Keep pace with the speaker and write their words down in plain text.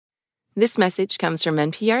This message comes from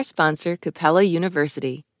NPR sponsor Capella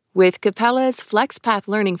University. With Capella's FlexPath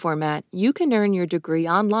learning format, you can earn your degree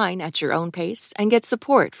online at your own pace and get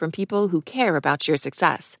support from people who care about your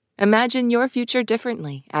success. Imagine your future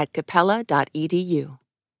differently at capella.edu.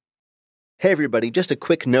 Hey everybody, just a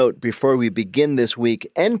quick note before we begin this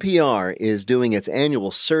week. NPR is doing its annual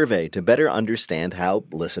survey to better understand how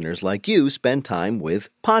listeners like you spend time with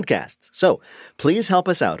podcasts. So please help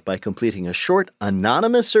us out by completing a short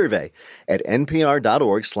anonymous survey at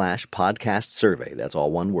npr.org/podcast survey. That's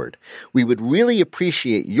all one word. We would really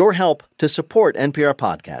appreciate your help to support NPR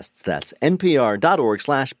podcasts. That's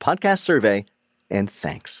npr.org/podcast survey. And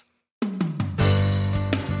thanks.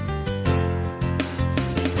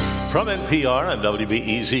 From NPR and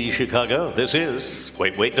WBEZ Chicago, this is,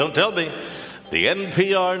 wait, don't tell me, the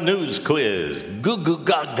NPR News Quiz. Goo goo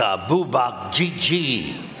gaga, boo bop,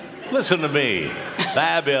 GG. Listen to me,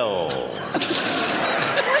 Babil.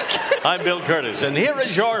 I'm Bill Curtis, and here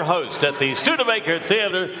is your host at the Studebaker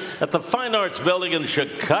Theater at the Fine Arts Building in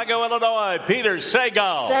Chicago, Illinois, Peter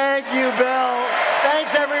Sagal. Thank you, Bill.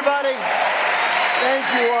 Thanks, everybody. Thank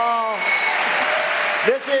you all.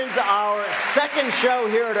 This is our second show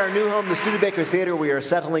here at our new home, the Studebaker Theater. We are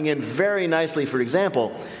settling in very nicely. For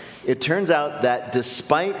example, it turns out that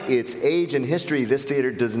despite its age and history, this theater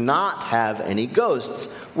does not have any ghosts,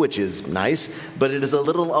 which is nice, but it is a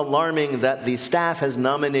little alarming that the staff has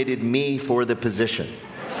nominated me for the position.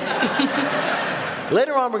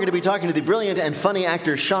 Later on, we're going to be talking to the brilliant and funny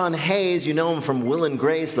actor Sean Hayes. You know him from Will and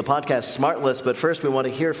Grace, the podcast Smartless. But first, we want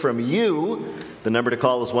to hear from you. The number to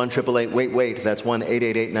call is 1-888-WAIT-WAIT. That's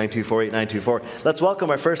 1-888-924-8924. Let's welcome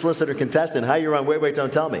our first listener contestant. Hi, you're on Wait, Wait,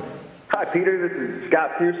 Don't Tell Me. Hi, Peter. This is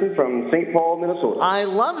Scott Pearson from St. Paul, Minnesota. I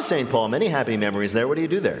love St. Paul. Many happy memories there. What do you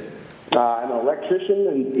do there? I'm an electrician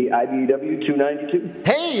in the IBEW 292.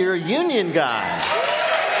 Hey, you're a union guy.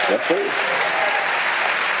 Yes, sir.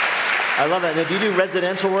 I love that. Now, do you do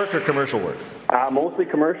residential work or commercial work? Mostly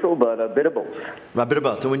commercial, but a bit of both. A bit of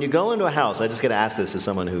both. So when you go into a house, I just got to ask this as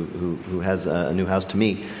someone who has a new house to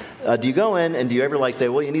me. Do you go in and do you ever say,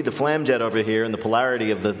 well, you need the flam jet over here and the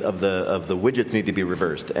polarity of the widgets need to be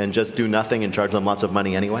reversed, and just do nothing and charge them lots of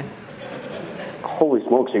money anyway? Holy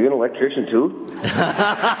smokes, are you an electrician too?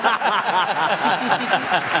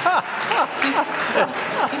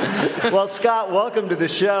 Well, Scott, welcome to the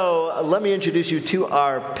show. Let me introduce you to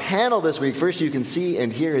our panel this week. First, you can see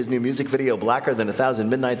and hear his new music video, Blacker Than 1,000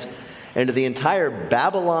 Midnights, and the entire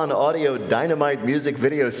Babylon Audio Dynamite music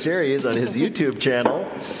video series on his YouTube channel.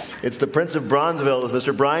 It's the Prince of Bronzeville with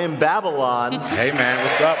Mr. Brian Babylon. Hey, man,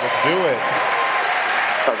 what's up? Let's do it.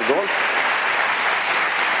 How's it going?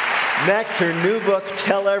 Next, her new book,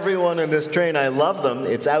 Tell Everyone in This Train I Love Them.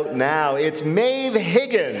 It's out now. It's Maeve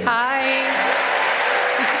Higgins. Hi.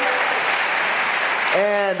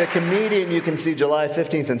 And a comedian you can see July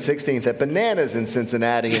 15th and 16th at Bananas in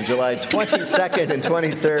Cincinnati and July 22nd and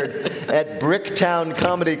 23rd at Bricktown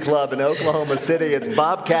Comedy Club in Oklahoma City. It's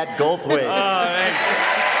Bobcat Goldthwait. Oh, thanks.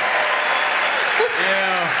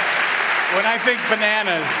 When I think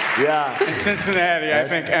Bananas in Cincinnati, I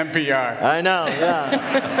think NPR. I know,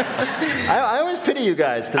 yeah. I always pity you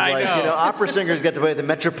guys because, opera singers get to play the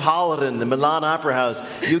Metropolitan, the Milan Opera House.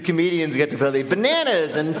 You comedians get to play the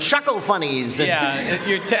Bananas and Chuckle Funnies. Yeah,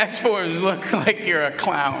 your tax forms look like you're a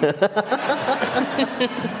clown.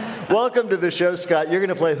 Welcome to the show, Scott. You're going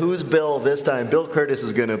to play Who's Bill this time. Bill Curtis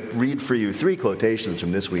is going to read for you 3 quotations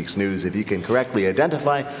from this week's news. If you can correctly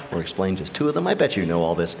identify or explain just 2 of them, I bet you know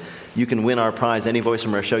all this. You can win our prize, any voice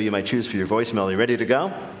from our show you might choose for your voicemail. Are you ready to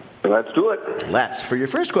go? Let's do it. Let's. For your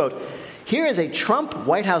first quote, here is a Trump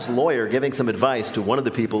White House lawyer giving some advice to one of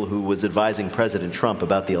the people who was advising President Trump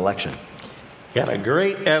about the election. Got a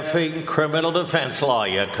great effing criminal defense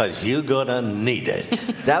lawyer, because you're going to need it.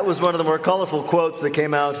 That was one of the more colorful quotes that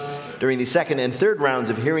came out during the second and third rounds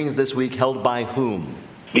of hearings this week, held by whom?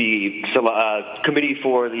 The committee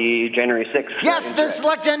for the January 6th. Yes, the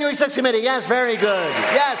Select January 6th Committee. Yes, very good.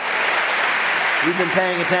 Yes. You've been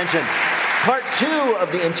paying attention. Part 2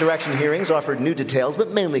 of the insurrection hearings offered new details, but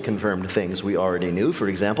mainly confirmed things we already knew. For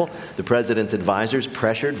example, the president's advisors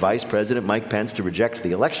pressured Vice President Mike Pence to reject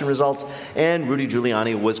the election results, and Rudy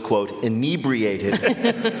Giuliani was, quote,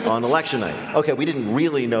 inebriated on election night. Okay, we didn't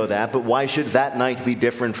really know that, but why should that night be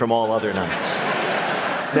different from all other nights?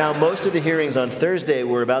 Now, most of the hearings on Thursday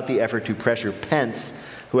were about the effort to pressure Pence,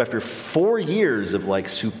 who after 4 years of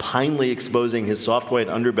supinely exposing his soft white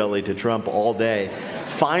underbelly to Trump all day,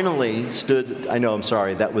 finally stood. I know, I'm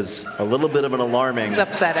sorry, that was a little bit of an alarming. It's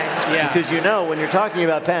upsetting. Yeah. Because when you're talking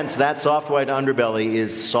about Pence, that soft white underbelly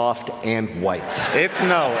is soft and white. It's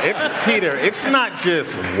Peter, it's not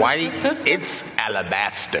just white, it's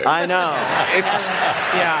alabaster. I know.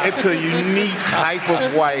 It's a unique type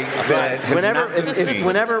of white that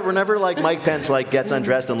whenever like Mike Pence like gets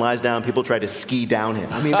undressed and lies down, people try to ski down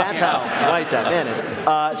him. I mean, that's how white that man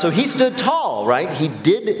is. So he stood tall, right? He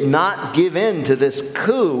did not give in to this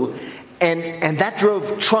coup, and that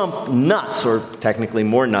drove Trump nuts, or technically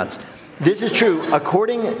more nuts. This is true.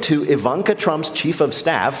 According to Ivanka Trump's chief of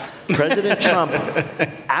staff, President Trump,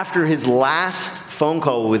 after his last phone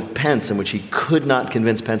call with Pence, in which he could not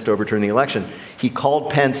convince Pence to overturn the election, he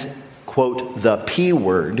called Pence, quote, the P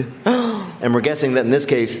word. And we're guessing that in this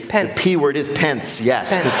case, Pence. The P word is Pence,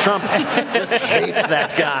 yes, because Trump just hates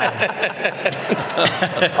that guy.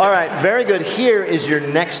 All right, very good. Here is your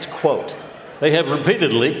next quote. They have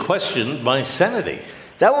repeatedly questioned my sanity.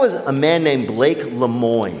 That was a man named Blake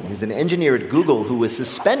Lemoine. He's an engineer at Google who was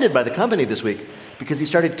suspended by the company this week because he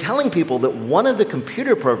started telling people that one of the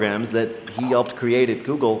computer programs that he helped create at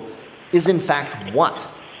Google is in fact what?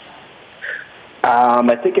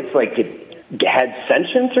 I think it's like it had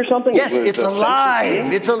sentience or something? Yes, it's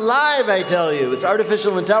alive. It's alive, I tell you. It's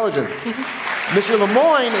artificial intelligence. Mr.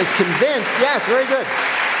 Lemoine is convinced, yes, very good.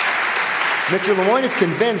 Mr. Lemoine is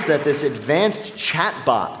convinced that this advanced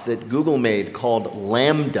chatbot that Google made called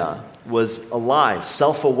LaMDA was alive,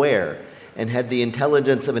 self-aware, and had the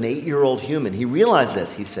intelligence of an 8-year-old human. He realized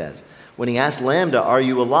this, he says, when he asked LaMDA, "Are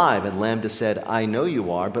you alive?" And LaMDA said, "I know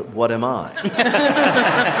you are, but what am I?"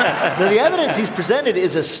 Now, the evidence he's presented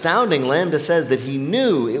is astounding. LaMDA says that he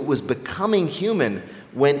knew it was becoming human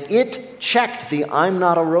when it checked the "I'm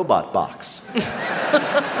not a robot" box.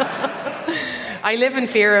 I live in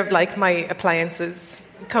fear of like my appliances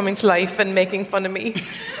coming to life and making fun of me.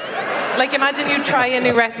 Like, imagine you try a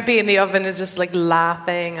new recipe and the oven is just like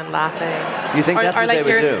laughing and laughing. You think that's what like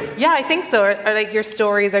they would do? Yeah, I think so. Or like your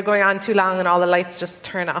stories are going on too long and all the lights just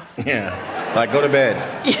turn off. Yeah, like go to bed.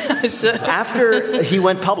 Yeah, sure. After he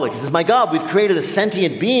went public, he says, "My God, we've created a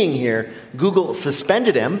sentient being here." Google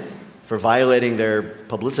suspended him for violating their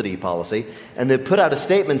publicity policy, and they put out a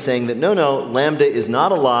statement saying that no, LaMDA is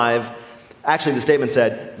not alive. Actually, the statement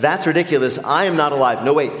said, "That's ridiculous. I am not alive."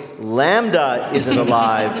 No, wait. LaMDA isn't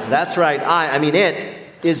alive. That's right. It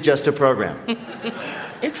is just a program.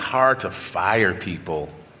 It's hard to fire people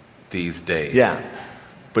these days. Yeah.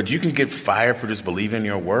 But you can get fired for just believing in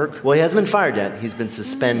your work? Well, he hasn't been fired yet. He's been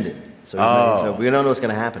suspended. So we don't know what's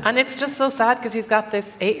going to happen. And it's just so sad because he's got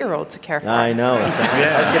this 8-year-old to care for. I know. I was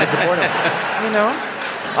going to support him. You know?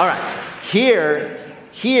 All right.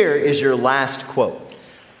 Here is your last quote.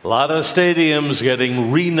 A lot of stadiums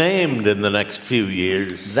getting renamed in the next few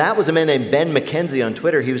years. That was a man named Ben McKenzie on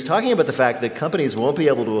Twitter. He was talking about the fact that companies won't be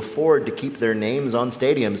able to afford to keep their names on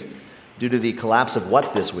stadiums due to the collapse of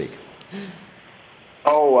what this week?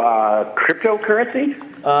 Cryptocurrency?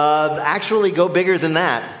 Actually, go bigger than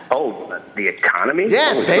that. Oh, the economy?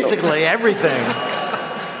 Yes, basically everything.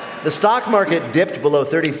 The stock market dipped below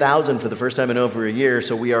 30,000 for the first time in over a year,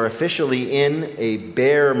 so we are officially in a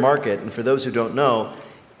bear market. And for those who don't know,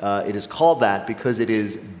 it is called that because it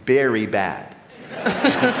is very bad.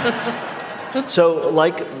 So,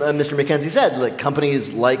 like Mr. McKenzie said, like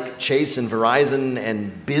companies like Chase and Verizon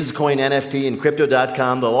and Bizcoin NFT and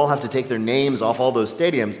Crypto.com, they'll all have to take their names off all those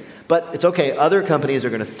stadiums. But it's okay. Other companies are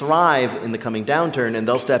going to thrive in the coming downturn, and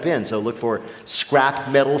they'll step in. So look for Scrap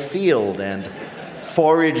Metal Field and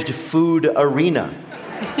Foraged Food Arena.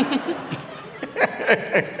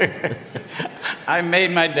 I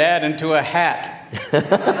made my dad into a hat.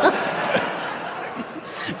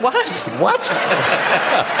 What?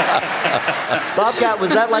 Bobcat,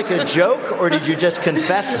 was that like a joke, or did you just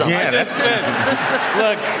confess something? Yeah, that's it.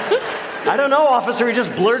 Look. I don't know, officer. He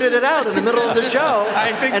just blurted it out in the middle of the show.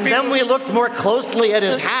 Then we looked more closely at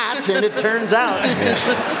his hat, and it turns out...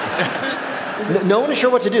 No one is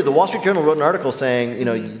sure what to do. The Wall Street Journal wrote an article saying,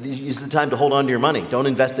 use the time to hold on to your money. Don't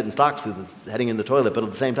invest it in stocks because it's heading in the toilet. But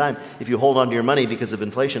at the same time, if you hold on to your money because of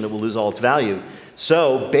inflation, it will lose all its value.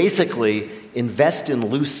 So basically, invest in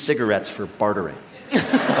loose cigarettes for bartering.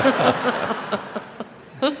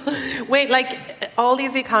 Wait, like all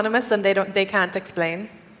these economists and they can't explain.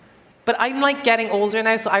 But I'm like getting older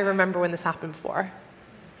now, so I remember when this happened before.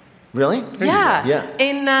 Really? Yeah.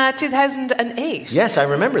 In 2008. Yes, I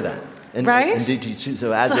remember that. Right?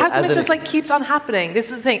 So how come it just like keeps on happening?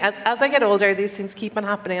 This is the thing. As I get older, these things keep on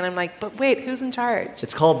happening, and I'm like, but wait, who's in charge?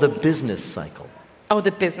 It's called the business cycle. Oh,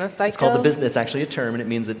 the business cycle? It's called the business. It's actually a term, and it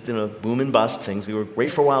means that boom and bust. Things go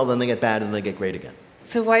great for a while, then they get bad, and then they get great again.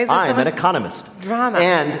 So why is there so I'm much an economist. drama?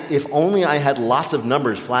 And if only I had lots of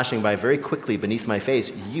numbers flashing by very quickly beneath my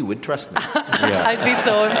face, you would trust me. I'd be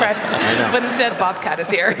so impressed. But instead, Bobcat is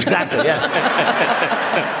here. Exactly, yes.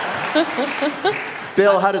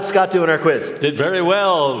 Bill, how did Scott do in our quiz? Did very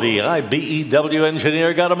well. The IBEW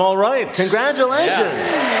engineer got them all right. Congratulations.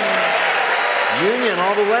 Yeah. Union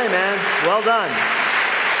all the way, man. Well done.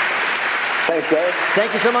 Thanks, guys.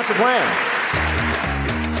 Thank you so much for playing.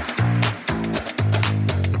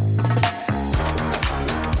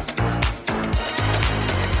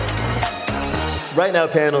 Right now,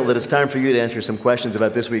 panel, it is time for you to answer some questions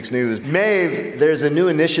about this week's news. Maeve, there's a new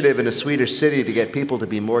initiative in a Swedish city to get people to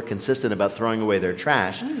be more consistent about throwing away their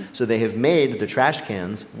trash. So they have made the trash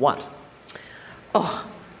cans what? Oh,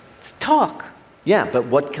 it's talk. Yeah, but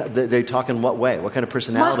they talk in what way? What kind of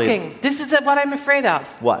personality? Mocking. This is what I'm afraid of.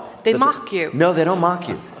 What? They mock you. No, they don't mock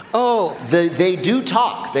you. Oh. They do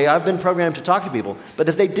talk. They have been programmed to talk to people. But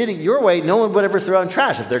if they did it your way, no one would ever throw out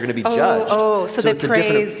trash if they're going to be judged. So they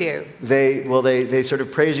praise you. They sort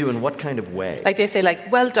of praise you in what kind of way? Like they say,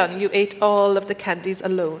 like, well done, you ate all of the candies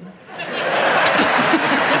alone.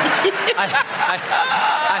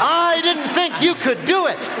 I didn't think you could do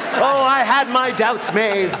it. Oh, I had my doubts,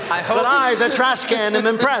 Maeve. But I, the trash can, am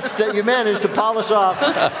impressed that you managed to polish off.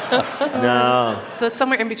 No. So it's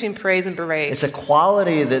somewhere in between praise and berate. It's a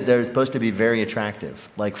quality that they're supposed to be very attractive.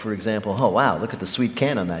 Like, for example, oh, wow, look at the sweet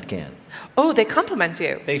can on that can. Oh, they compliment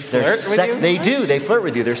you. They flirt with you? They do. They flirt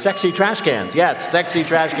with you. They're sexy trash cans. Yes, sexy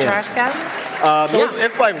trash cans. Trash cans? So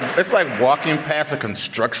it's like walking past a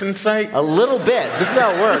construction site? A little bit. This is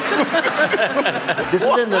how it works. This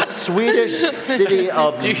is in the Swedish city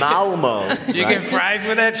of Malmö. Did you get fries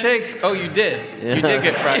with that, Shakes? Oh, you did. You did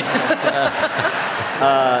get fries with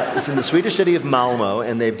that. It's in the Swedish city of Malmö,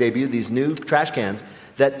 and they've debuted these new trash cans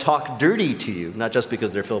that talk dirty to you, not just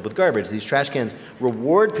because they're filled with garbage. These trash cans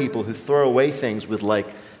reward people who throw away things with, like,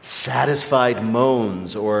 satisfied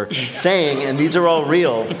moans or saying, and these are all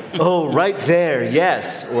real, oh, right there,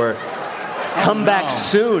 yes, or come back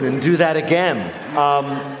soon and do that again.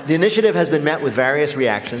 The initiative has been met with various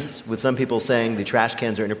reactions, with some people saying the trash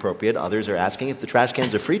cans are inappropriate, others are asking if the trash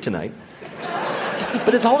cans are free tonight.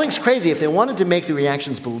 But the whole thing's crazy. If they wanted to make the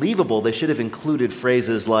reactions believable, they should have included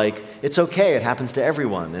phrases like, it's okay, it happens to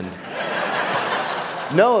everyone, and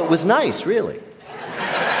no, it was nice, really.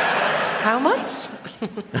 How much?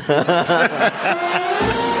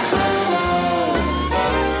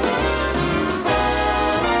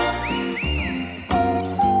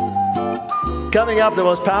 Coming up, the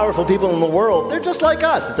most powerful people in the world, they're just like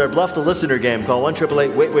us. It's our Bluff the Listener game. Call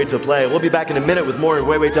 1-888-WAIT-WAIT-to-play. We'll be back in a minute with more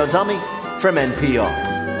Wait, Wait, Don't Tell Me from NPR.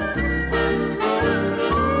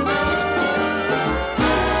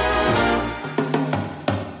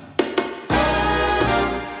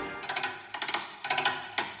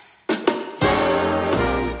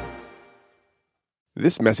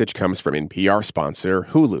 This message comes from NPR sponsor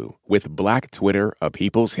Hulu with Black Twitter, A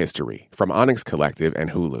People's History from Onyx Collective and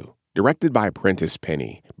Hulu. Directed by Prentice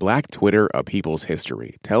Penny, Black Twitter, A People's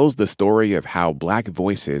History tells the story of how Black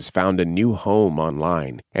voices found a new home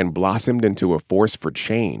online and blossomed into a force for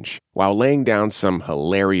change while laying down some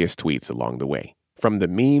hilarious tweets along the way. From the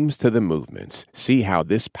memes to the movements, see how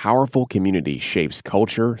this powerful community shapes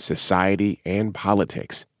culture, society, and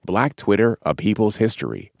politics. Black Twitter, A People's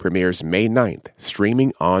History premieres May 9th,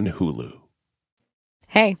 streaming on Hulu.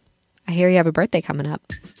 Hey, I hear you have a birthday coming up.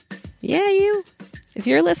 Yeah, you. If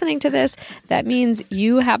you're listening to this, that means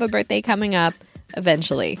you have a birthday coming up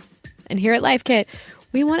eventually. And here at Life Kit,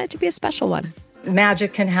 we want it to be a special one.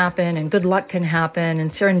 Magic can happen and good luck can happen and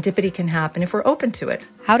serendipity can happen if we're open to it.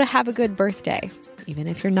 How to have a good birthday, even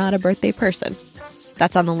if you're not a birthday person.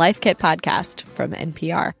 That's on the Life Kit podcast from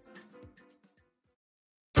NPR.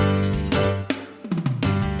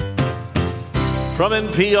 From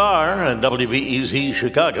NPR and WBEZ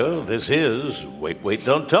Chicago, this is Wait, Wait,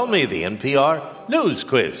 Don't Tell Me, the NPR News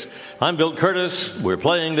Quiz. I'm Bill Curtis. We're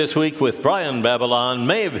playing this week with Brian Babylon,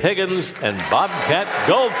 Maeve Higgins, and Bobcat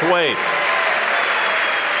Goldthwait.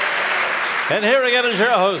 And here again is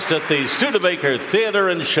your host at the Studebaker Theater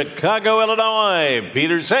in Chicago, Illinois,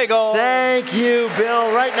 Peter Sagal. Thank you,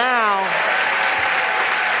 Bill. Right now,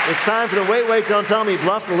 it's time for the Wait, Wait, Don't Tell Me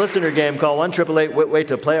Bluff the Listener game. Call 1-888-WAIT-WAIT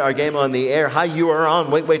to play our game on the air. Hi, you are on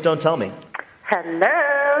Wait, Wait, Don't Tell Me.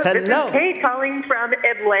 Hello. This is Kate calling from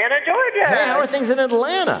Atlanta, Georgia. Hey, how are things in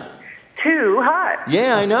Atlanta? Too hot.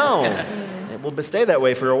 Yeah, I know. We'll stay that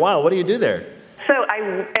way for a while. What do you do there? So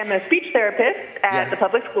I am a speech therapist at the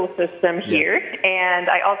public school system here, and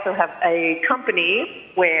I also have a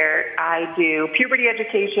company where I do puberty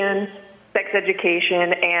education sex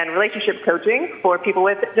education, and relationship coaching for people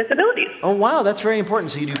with disabilities. Oh, wow, that's very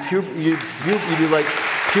important. So you do you do like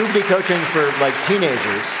puberty coaching for like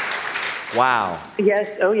teenagers. Wow. Yes,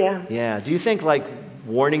 oh yeah. Yeah. Do you think like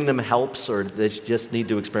warning them helps, or they just need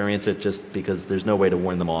to experience it just because there's no way to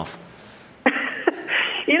warn them off?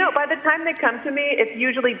 You know, by the time they come to me, it's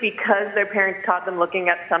usually because their parents caught them looking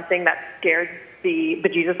at something that scared the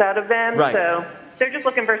bejesus out of them. Right. So they're just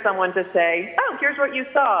looking for someone to say, oh, here's what you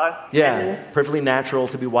saw. Yeah, And perfectly natural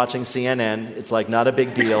to be watching CNN. It's like not a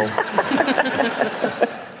big deal.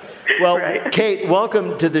 Well, right. Kate,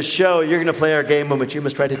 welcome to the show. You're going to play our game in which you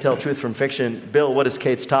must try to tell truth from fiction. Bill, what is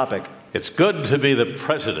Kate's topic? It's good to be the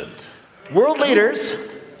president. World leaders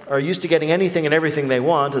are used to getting anything and everything they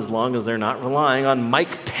want as long as they're not relying on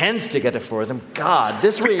Mike Pence to get it for them. God,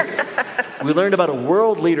 this week we learned about a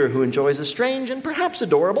world leader who enjoys a strange and perhaps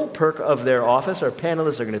adorable perk of their office. Our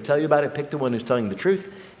panelists are going to tell you about it. Pick the one who's telling the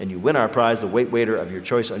truth, and you win our prize, the Wait Waiter of your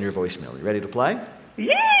choice on your voicemail. You ready to play?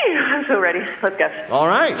 Yeah, I'm so ready. Let's go. All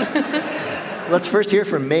right. Let's first hear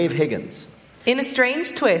from Maeve Higgins. In a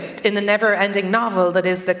strange twist in the never-ending novel that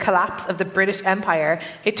is The Collapse of the British Empire,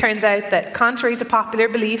 it turns out that, contrary to popular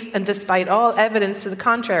belief and despite all evidence to the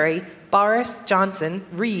contrary, Boris Johnson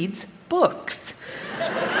reads books.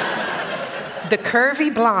 The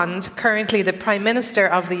curvy blonde, currently the Prime Minister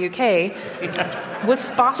of the UK, was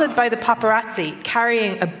spotted by the paparazzi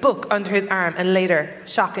carrying a book under his arm and later,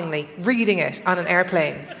 shockingly, reading it on an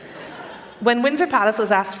airplane. When Windsor Palace was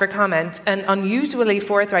asked for comment, an unusually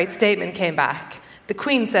forthright statement came back. The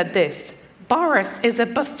Queen said this: "Boris is a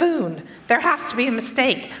buffoon. There has to be a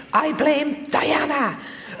mistake. I blame Diana.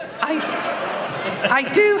 I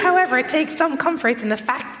do, however, take some comfort in the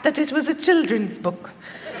fact that it was a children's book."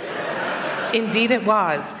 Indeed it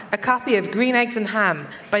was, a copy of Green Eggs and Ham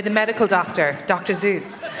by the medical doctor, Dr.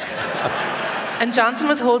 Zeus. And Johnson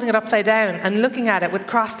was holding it upside down and looking at it with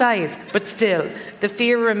crossed eyes. But still, the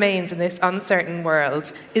fear remains in this uncertain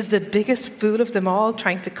world. Is the biggest fool of them all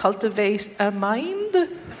trying to cultivate a mind?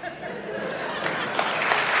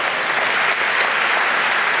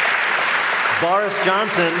 Boris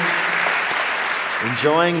Johnson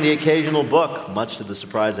enjoying the occasional book, much to the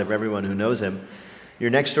surprise of everyone who knows him. Your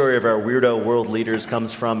next story of our weirdo world leaders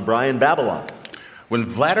comes from Brian Babylon. When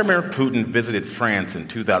Vladimir Putin visited France in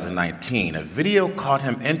 2019, a video caught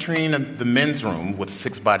him entering the men's room with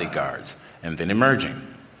 6 bodyguards and then emerging.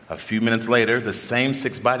 A few minutes later, the same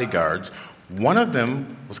 6 bodyguards, one of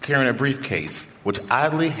them was carrying a briefcase, which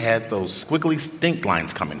oddly had those squiggly stink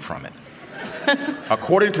lines coming from it.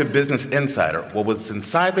 According to Business Insider, what was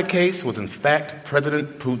inside the case was in fact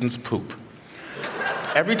President Putin's poop.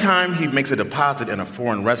 Every time he makes a deposit in a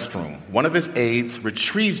foreign restroom, one of his aides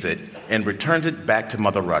retrieves it and returns it back to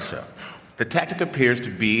Mother Russia. The tactic appears to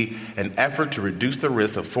be an effort to reduce the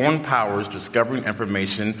risk of foreign powers discovering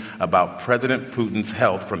information about President Putin's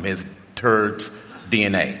health from his turd's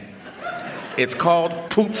DNA. It's called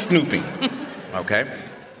poop snooping, okay?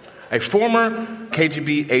 A former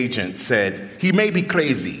KGB agent said, "He may be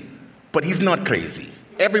crazy, but he's not crazy.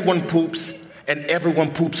 Everyone poops, and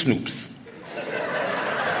everyone poop snoops."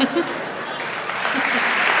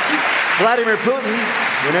 Vladimir Putin,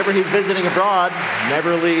 whenever he's visiting abroad,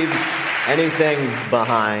 never leaves anything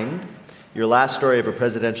behind. Your last story of a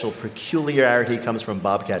presidential peculiarity comes from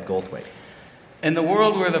Bobcat Goldthwait. In the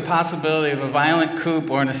world where the possibility of a violent coup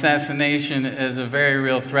or an assassination is a very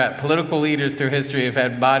real threat, political leaders through history have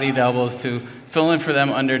had body doubles to fill in for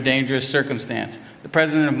them under dangerous circumstance. The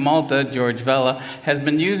president of Malta, George Vella, has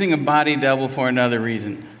been using a body double for another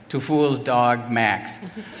reason: to fool his dog, Max.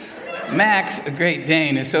 Max, a Great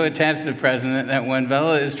Dane, is so attached to the president that when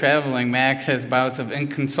Vella is traveling, Max has bouts of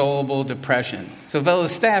inconsolable depression. So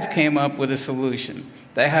Vella's staff came up with a solution.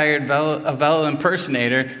 They hired a Vella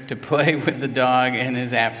impersonator to play with the dog in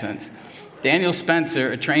his absence. Daniel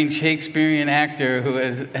Spencer, a trained Shakespearean actor who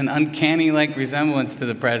has an uncanny-like resemblance to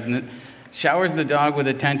the president, showers the dog with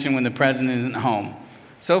attention when the president isn't home.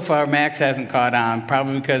 So far, Max hasn't caught on,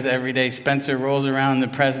 probably because every day Spencer rolls around the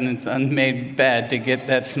president's unmade bed to get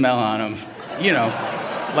that smell on him. You know,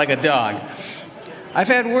 like a dog. "I've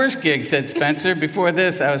had worse gigs," said Spencer. "Before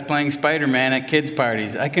this, I was playing Spider-Man at kids'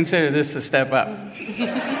 parties. I consider this a step up."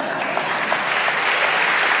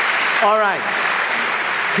 All right.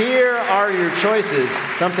 Here are your choices.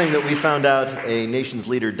 Something that we found out a nation's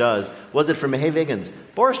leader does. Was it from Maeve Higgins?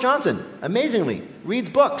 Boris Johnson, amazingly, reads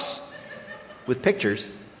books with pictures.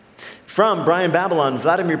 From Brian Babylon,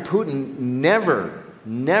 Vladimir Putin never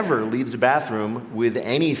leaves a bathroom with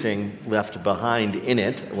anything left behind in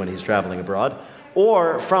it when he's traveling abroad.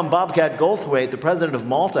 Or from Bobcat Goldthwait, the president of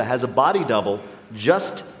Malta has a body double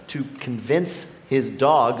just to convince his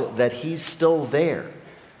dog that he's still there.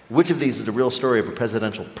 Which of these is the real story of a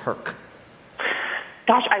presidential perk?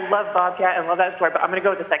 Gosh, I love Bobcat. I love that story, but I'm going to go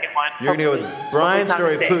with the second one. You're going to go with Brian's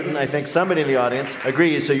story of Putin. I think somebody in the audience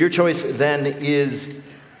agrees. So your choice then is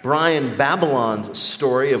Brian Babylon's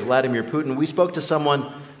story of Vladimir Putin. We spoke to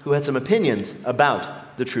someone who had some opinions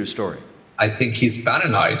about the true story. I think he's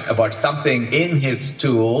paranoid about something in his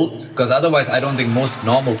stool, because otherwise I don't think most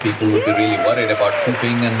normal people would be really worried about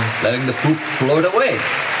pooping and letting the poop float away.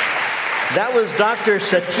 That was Dr.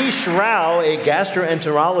 Satish Rao, a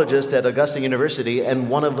gastroenterologist at Augusta University and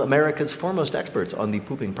one of America's foremost experts on the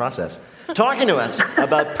pooping process, talking to us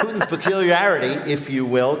about Putin's peculiarity, if you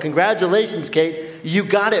will. Congratulations, Kate. You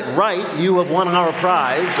got it right. You have won our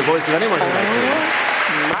prize, the voice of anyone who likes Putin.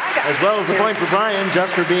 As well as a point for Brian,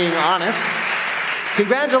 just for being honest.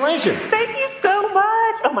 Congratulations. Thank you so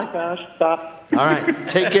much. Oh, my gosh. Stop. All right.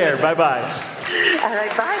 Take care. Bye-bye. All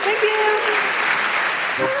right. Bye. Thank you.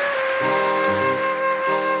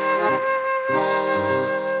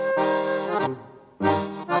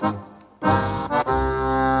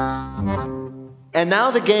 And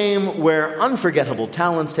now the game where unforgettable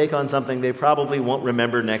talents take on something they probably won't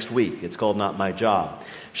remember next week. It's called Not My Job.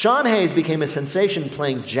 Sean Hayes became a sensation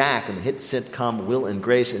playing Jack in the hit sitcom Will and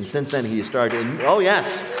Grace, and since then he has starred in, oh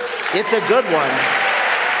yes, it's a good one.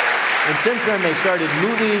 And since then they've started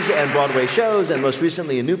movies and Broadway shows, and most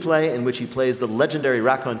recently a new play in which he plays the legendary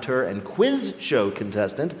raconteur and quiz show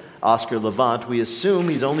contestant, Oscar Levant. We assume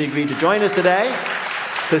he's only agreed to join us today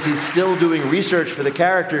because he's still doing research for the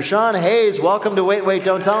character. Sean Hayes, welcome to Wait, Wait,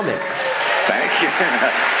 Don't Tell Me. Thank you.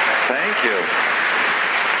 Thank you.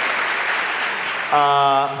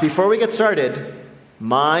 Before we get started,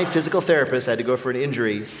 my physical therapist had to go for an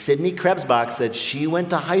injury. Sydney Krebsbach said she went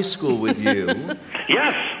to high school with you.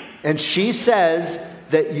 Yes. And she says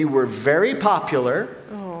that you were very popular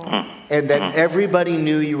and that everybody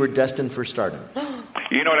knew you were destined for stardom.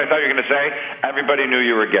 You know what I thought you were going to say? Everybody knew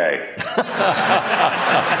you were gay.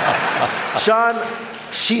 Sean,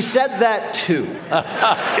 she said that too.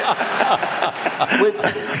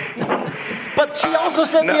 But she also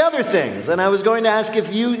said the other things, and I was going to ask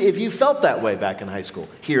if you felt that way back in high school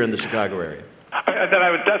here in the Chicago area. That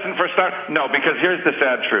I was destined for stardom? No, because here's the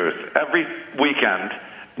sad truth. Every weekend,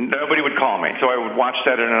 nobody would call me, so I would watch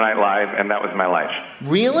Saturday Night Live, and that was my life.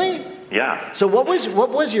 Really? Yeah. So what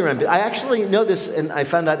was your ambition? I actually know this, and I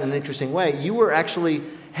found out in an interesting way. You were actually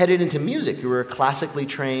headed into music. You were a classically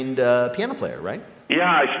trained piano player, right? Yeah,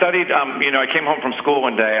 I studied, I came home from school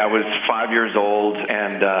one day. I was 5 years old,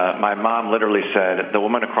 and my mom literally said, the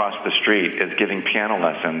woman across the street is giving piano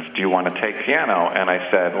lessons. Do you want to take piano? And I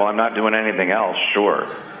said, well, I'm not doing anything else, sure.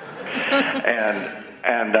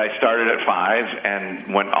 And I started at 5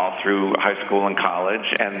 and went all through high school and college,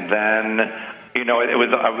 and then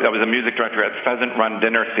I was a music director at Pheasant Run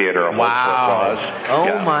Dinner Theater. Wow!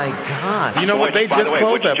 Oh my God! You know what? They just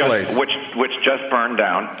closed that place, which just burned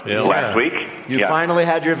down last week. You finally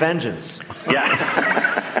had your vengeance. Yeah.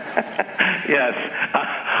 Yes.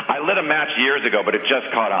 I lit a match years ago, but it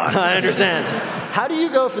just caught on. I understand. How do you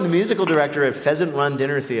go from the musical director at Pheasant Run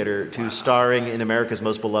Dinner Theater to starring in America's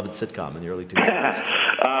most beloved sitcom in the early 2000s?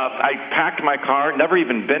 I packed my car, never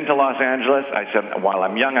even been to Los Angeles. I said, while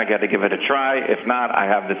I'm young, I got to give it a try. If not, I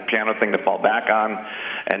have this piano thing to fall back on.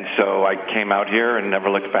 And so I came out here and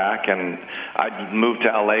never looked back. And I moved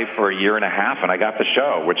to L.A. for a year and a half, and I got the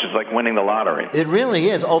show, which is like winning the lottery. It really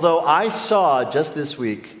is. Although I saw just this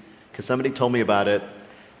week, because somebody told me about it,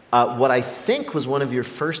 what I think was one of your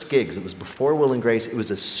first gigs. It was before Will and Grace. It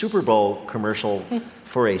was a Super Bowl commercial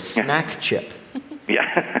for a snack chip.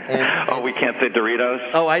 Yeah. We can't say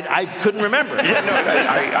Doritos? Oh, I couldn't remember. Yeah, no,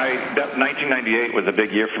 1998 was a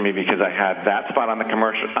big year for me because I had that spot on the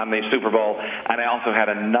commercial, on the Super Bowl, and I also had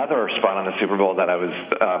another spot on the Super Bowl that I was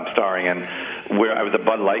starring in, where I was a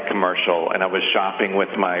Bud Light commercial, and I was shopping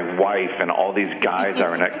with my wife, and all these guys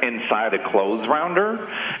are inside a clothes rounder,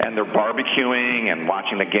 and they're barbecuing and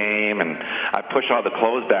watching the game, and I push all the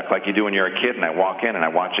clothes back like you do when you're a kid, and I walk in and I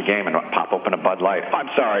watch a game and pop open a Bud Light. I'm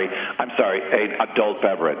sorry, an adult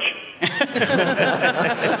beverage.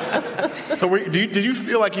 So did you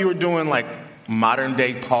feel like you were doing like modern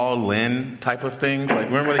day Paul Lynde type of things? Like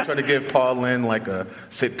remember they tried to give Paul Lynde like a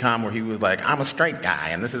sitcom where he was like, I'm a straight guy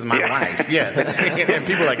and this is my wife. Yeah. And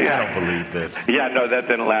people are like, I don't believe this. Yeah, no, that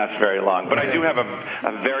didn't last very long. But I do have a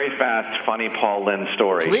very fast, funny Paul Lynde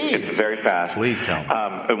story. Please. It's very fast. Please tell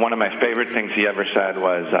me. One of my favorite things he ever said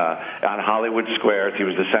was on Hollywood Squares, he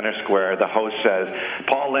was the center square, the host says,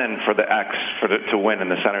 Paul Lynde for the X to win in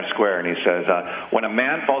the center square. And he says, when a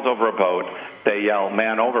man falls over a boat, they yell,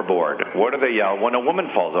 man overboard. What do they yell when a woman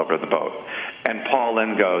falls over the boat? And Paul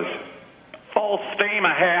Lynde goes, false fame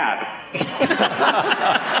I had.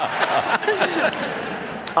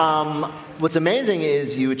 What's amazing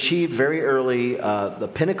is you achieved very early the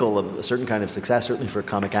pinnacle of a certain kind of success, certainly for a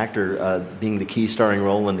comic actor, being the key starring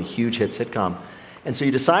role in a huge hit sitcom. And so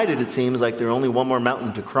you decided, it seems like, there was only one more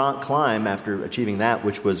mountain to climb after achieving that,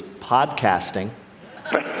 which was podcasting.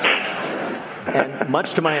 And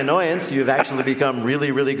much to my annoyance, you've actually become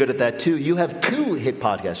really, really good at that, too. You have 2 hit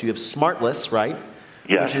podcasts. You have Smartless, right?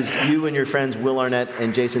 Yes. Which is you and your friends Will Arnett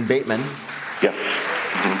and Jason Bateman. Yes.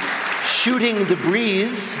 Shooting the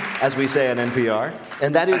breeze, as we say on NPR.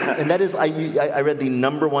 And that is I read, the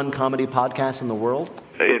 #1 comedy podcast in the world.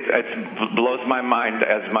 It blows my mind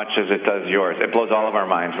as much as it does yours. It blows all of our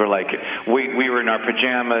minds. We're like, we were in our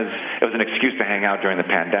pajamas. It was an excuse to hang out during the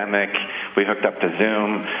pandemic. We hooked up to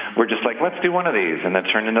Zoom. We're just like, let's do one of these. And then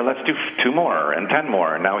turned into, let's do 2 more and 10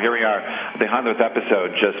 more. And now here we are. The 100th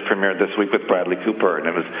episode just premiered this week with Bradley Cooper. And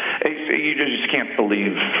you just can't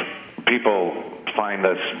believe people find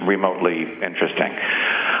us remotely interesting.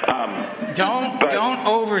 Don't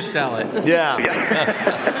oversell it. Yeah.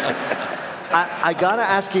 I got to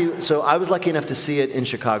ask you, so I was lucky enough to see it in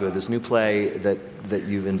Chicago, this new play that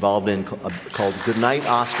you've involved in called Goodnight,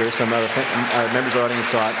 Oscar. Some other members of the audience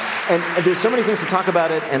saw it. And there's so many things to talk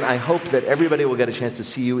about it, and I hope that everybody will get a chance to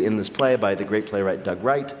see you in this play by the great playwright Doug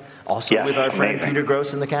Wright, also with our friend Peter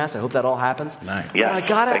Gross in the cast. I hope that all happens. Nice. But I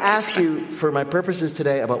got to ask you, for my purposes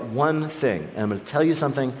today, about one thing. And I'm going to tell you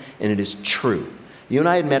something, and it is true. You and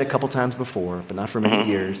I had met a couple times before, but not for many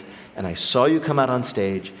years, and I saw you come out on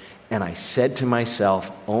stage, and I said to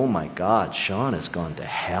myself, oh my God, Sean has gone to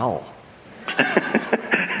hell.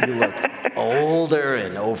 You looked older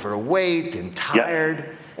and overweight and tired.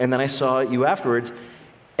 Yep. And then I saw you afterwards,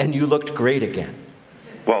 and you looked great again.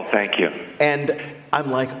 Well, thank you. And I'm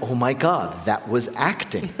like, oh my God, that was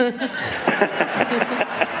acting. And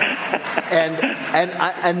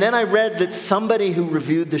then I read that somebody who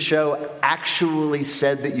reviewed the show actually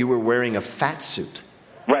said that you were wearing a fat suit.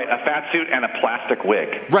 Right, a fat suit and a plastic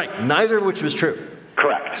wig. Right, neither of which was true.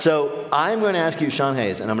 Correct. So I'm going to ask you, Sean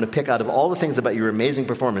Hayes, and I'm going to pick out of all the things about your amazing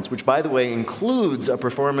performance, which, by the way, includes a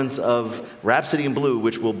performance of Rhapsody in Blue,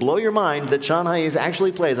 which will blow your mind that Sean Hayes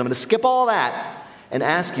actually plays. I'm going to skip all that and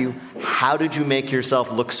ask you, how did you make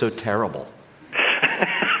yourself look so terrible?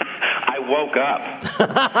 I woke up.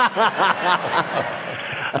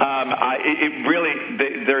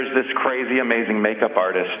 There's this crazy, amazing makeup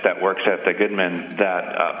artist that works at the Goodman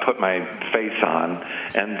that put my face on,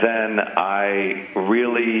 and then I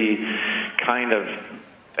really kind of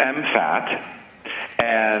am fat,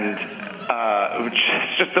 and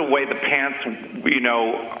just the way the pants,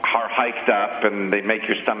 are hiked up, and they make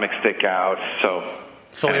your stomach stick out. So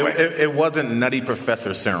anyway. it wasn't Nutty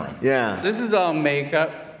Professor serum. Yeah. This is all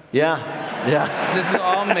makeup. Yeah. This is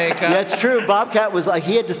all makeup. Yeah, it's true. Bobcat was like,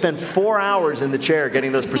 he had to spend 4 hours in the chair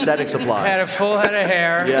getting those prosthetic supplies. Had a full head of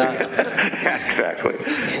hair. Yeah. Exactly.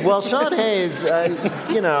 Well, Sean Hayes,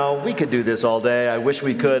 we could do this all day. I wish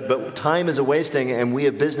we could, but time is a-wasting, and we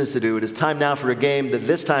have business to do. It is time now for a game that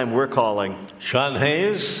this time we're calling Sean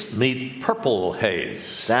Hayes, meet Purple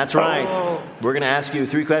Haze. That's right. Oh. We're going to ask you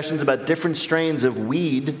 3 questions about different strains of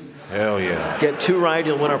weed. Hell yeah. Get 2 right,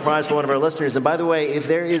 you'll win our prize for one of our listeners. And by the way, if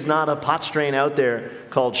there is not a pot strain out there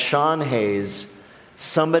called Sean Hayes,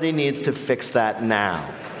 somebody needs to fix that now.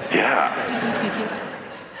 Yeah.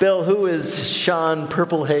 Bill, who is Sean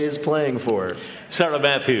Purple Haze playing for? Sarah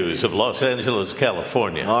Matthews of Los Angeles,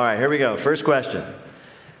 California. All right, here we go. First question.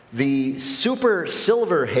 The Super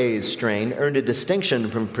Silver Haze strain earned a distinction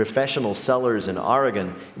from professional sellers in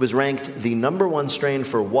Oregon. It was ranked the #1 strain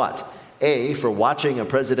for what? A, for watching a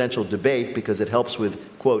presidential debate because it helps with,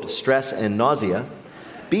 quote, stress and nausea.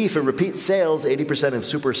 B, for repeat sales, 80% of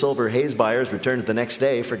Super Silver Haze buyers returned the next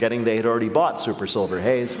day forgetting they had already bought Super Silver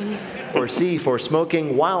Haze. Or C, for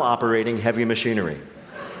smoking while operating heavy machinery.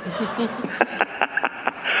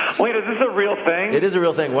 Wait, is this a real thing? It is a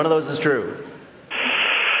real thing. One of those is true.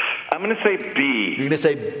 I'm going to say B. You're going to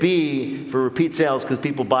say B for repeat sales because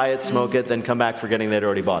people buy it, smoke it, then come back forgetting they'd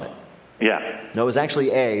already bought it. Yeah. No, it was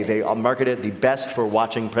actually A. They marketed it the best for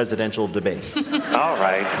watching presidential debates. All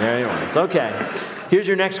right. There you are. It's okay. Here's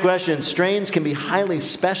your next question. Strains can be highly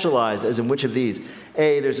specialized, as in which of these?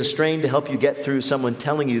 A, there's a strain to help you get through someone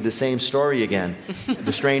telling you the same story again.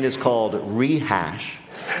 The strain is called Rehash.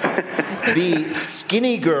 B,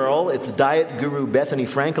 Skinny Girl. It's Diet Guru Bethany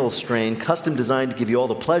Frankel's strain, custom designed to give you all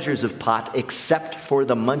the pleasures of pot except for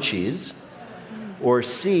the munchies. Or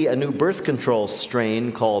C, a new birth control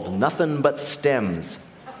strain called Nothing But Stems.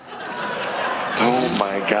 Oh,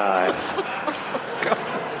 my God.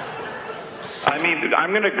 mean,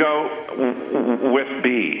 I'm going to go with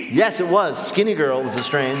B. Yes, it was. Skinny Girl is a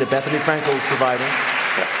strain that Bethany Frankel is providing.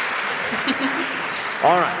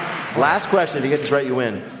 All right. Last question. If you get this right, you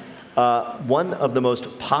win. One of the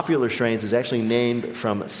most popular strains is actually named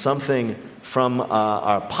from something from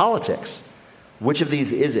our politics. Which of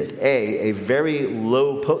these is it? A very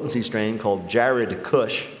low potency strain called Jared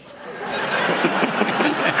Kush.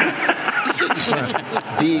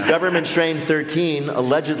 B, government strain 13,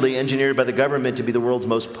 allegedly engineered by the government to be the world's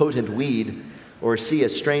most potent weed. Or C, a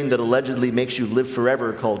strain that allegedly makes you live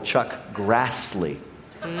forever called Chuck Grassley.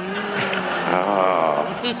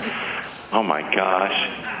 Oh my gosh.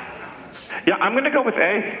 Yeah, I'm going to go with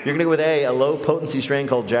A. You're going to go with A low potency strain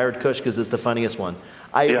called Jared Kush because it's the funniest one.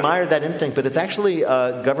 I admire that instinct, but it's actually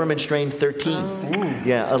government strain 13. Ooh.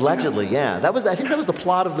 Yeah, allegedly, yeah. I think that was the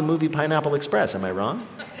plot of the movie Pineapple Express. Am I wrong?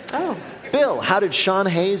 Oh. Bill, how did Sean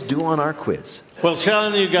Hayes do on our quiz? Well,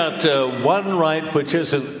 Sean, you got one right, which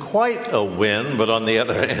isn't quite a win, but on the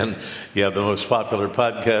other hand, you have the most popular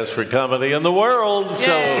podcast for comedy in the world,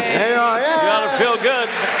 so you ought to feel good.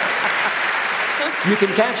 You can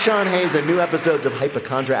catch Sean Hayes in new episodes of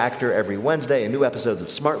Hypochondria Actor every Wednesday and new episodes of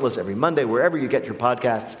Smartless every Monday, wherever you get your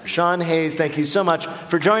podcasts. Sean Hayes, thank you so much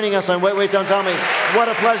for joining us on Wait, Wait, Don't Tell Me. What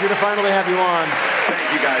a pleasure to finally have you on.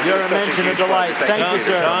 Thank you, guys. You're a mention of delight. Thank you,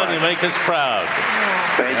 sir. Sean, you make us proud.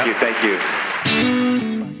 Thank you, thank you.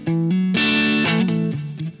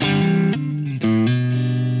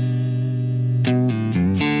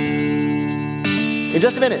 In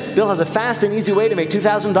just a minute, Bill has a fast and easy way to make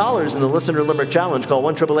 $2,000 in the Listener Limerick Challenge. Call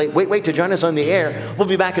 1-888-WAIT-WAIT to join us on the air. We'll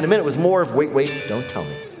be back in a minute with more of Wait, Wait, Don't Tell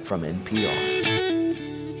Me from NPR.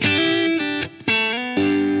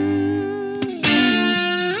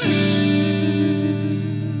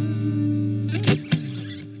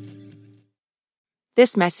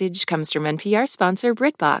 This message comes from NPR sponsor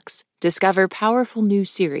BritBox. Discover powerful new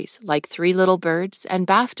series like Three Little Birds and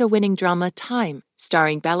BAFTA-winning drama Time,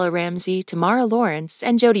 starring Bella Ramsey, Tamara Lawrence,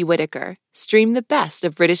 and Jodie Whittaker. Stream the best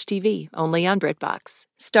of British TV, only on BritBox.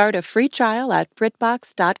 Start a free trial at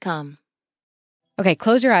BritBox.com. Okay,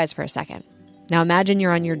 close your eyes for a second. Now imagine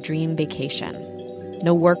you're on your dream vacation.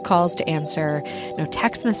 No work calls to answer, no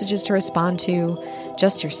text messages to respond to,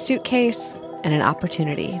 just your suitcase and an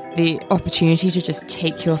opportunity. The opportunity to just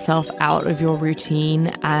take yourself out of your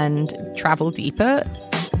routine and travel deeper.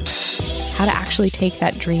 How to actually take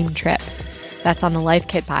that dream trip. That's on the Life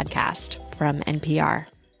Kit podcast from NPR.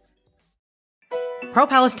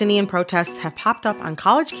 Pro-Palestinian protests have popped up on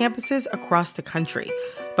college campuses across the country.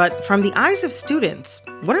 But from the eyes of students,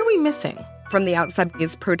 what are we missing? From the outside,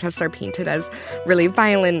 these protests are painted as really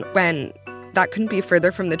violent when that couldn't be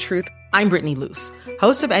further from the truth. I'm Brittany Luce,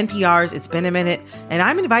 host of NPR's It's Been a Minute, and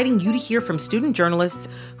I'm inviting you to hear from student journalists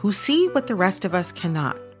who see what the rest of us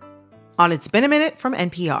cannot. On It's Been a Minute from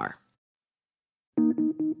NPR.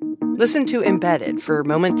 Listen to Embedded for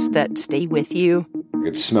moments that stay with you. I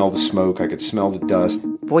could smell the smoke. I could smell the dust.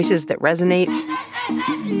 Voices that resonate.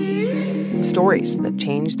 Stories that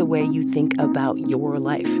change the way you think about your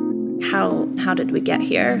life. How did we get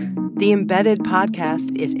here? The Embedded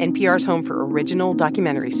podcast is NPR's home for original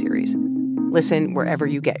documentary series. Listen wherever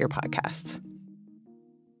you get your podcasts.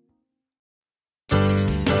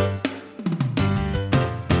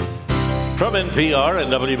 From NPR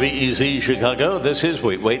and WBEZ Chicago, this is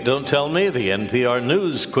Wait, Wait, Don't Tell Me, the NPR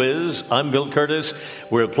News Quiz. I'm Bill Curtis.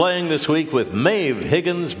 We're playing this week with Maeve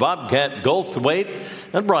Higgins, Bobcat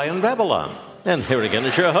Goldthwait, and Brian Babylon. And here again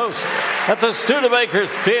is your host at the Studebaker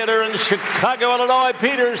Theater in Chicago, Illinois,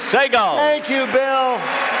 Peter Sagal. Thank you, Bill.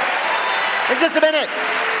 In just a minute,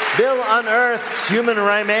 Bill unearths human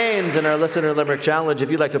remains in our Listener Limerick Challenge.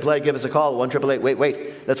 If you'd like to play, give us a call,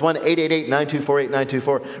 1-888-WAIT-WAIT. That's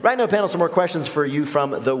 1-888-924-8924. Right now, panel, some more questions for you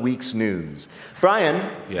from the week's news. Brian,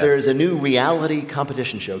 There's a new reality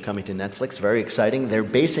competition show coming to Netflix. Very exciting. They're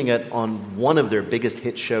basing it on one of their biggest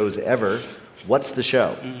hit shows ever. What's the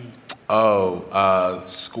show?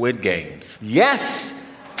 Squid Games. Yes!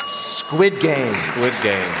 Squid Games. Squid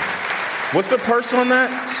Games. What's the purse on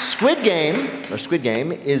that? Squid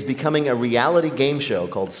Game, is becoming a reality game show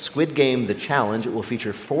called Squid Game The Challenge. It will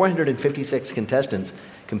feature 456 contestants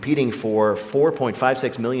competing for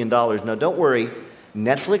 $4.56 million. Now, don't worry.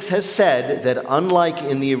 Netflix has said that unlike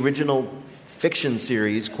in the original fiction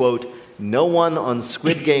series, quote, no one on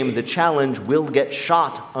Squid Game The Challenge will get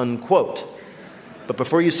shot, unquote. But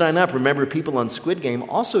before you sign up, remember people on Squid Game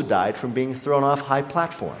also died from being thrown off high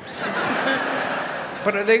platforms.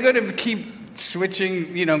 But are they going to keep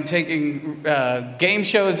switching, taking game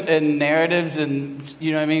shows and narratives and,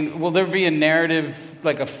 will there be a narrative,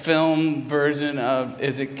 like a film version of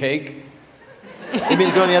Is It Cake? You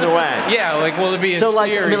mean going the other way? Yeah, like, will it be a so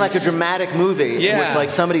like series? I mean, like a dramatic movie in which like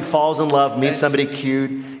somebody falls in love, meets somebody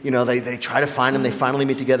cute. You know, they try to find them. They finally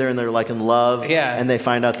meet together, and they're like in love. Yeah. And they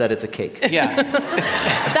find out that it's a cake. Yeah.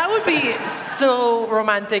 That would be so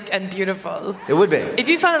romantic and beautiful. It would be. If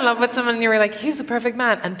you fell in love with someone and you were like, he's the perfect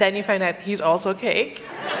man, and then you find out he's also cake.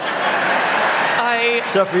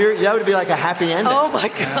 So for that would be like a happy ending. Oh my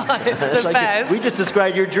God, the like best. We just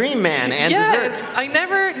described your dream man and dessert. I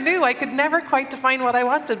never knew. I could never quite define what I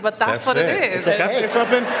wanted, but that's what it is. Can I say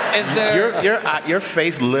something? Your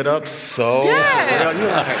face lit up so.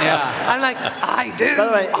 Yeah. I'm like, I do. By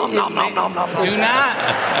the way, nom, nom, nom, nom, nom.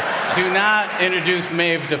 Do not introduce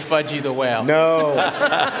Maeve to Fudgy the Whale. No.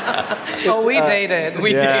 We dated.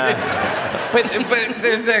 We dated. But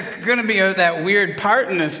there's going to be that weird part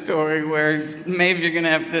in the story where maybe you're going to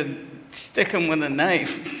have to stick him with a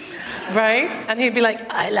knife. Right? And he'd be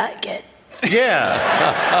like, I like it. Yeah.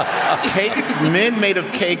 Men made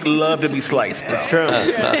of cake love to be sliced, bro. It's true.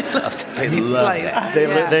 They love that. They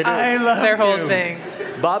do. I love their whole thing.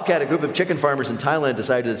 Bobcat, a group of chicken farmers in Thailand,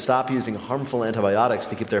 decided to stop using harmful antibiotics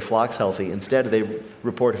to keep their flocks healthy. Instead, they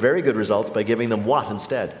report very good results by giving them what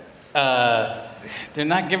instead? They're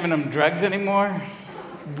not giving them drugs anymore?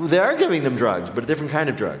 They are giving them drugs, but a different kind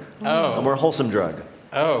of drug. Oh. A more wholesome drug.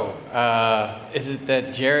 Oh. Is it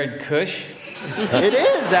that Jared Kush? It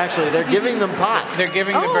is, actually. They're giving them pot. They're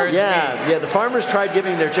giving the birds meat. Yeah, the farmers tried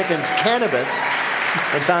giving their chickens cannabis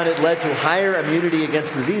and found it led to higher immunity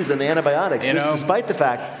against disease than the antibiotics. This despite the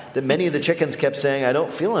fact that many of the chickens kept saying, I don't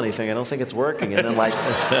feel anything, I don't think it's working. And then like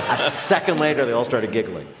a second later, they all started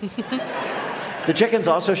giggling. The chickens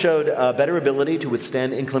also showed better ability to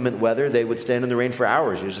withstand inclement weather. They would stand in the rain for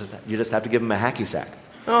hours. You just have to give them a hacky sack.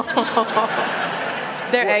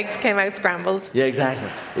 Their eggs came out scrambled. Yeah, exactly.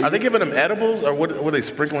 Are they giving them edibles, or what are they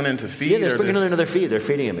sprinkling into feed? Yeah, they're sprinkling into their feed. They're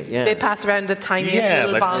feeding them it. Yeah. They pass around the tiniest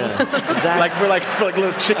little bomb. Yeah, exactly. We're like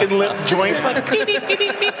little chicken lip joints. Like beep, beep, beep,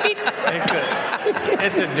 beep, beep, beep.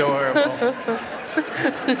 It's adorable.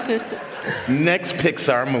 Next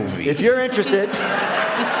Pixar movie. If you're interested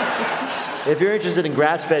in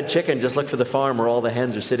grass-fed chicken, just look for the farm where all the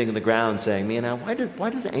hens are sitting in the ground saying, "Man, why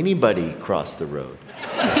does anybody cross the road?"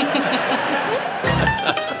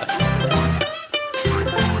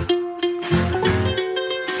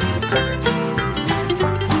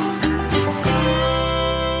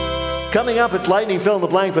 Coming up, it's Lightning Fill in the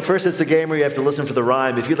Blank, but first it's the game where you have to listen for the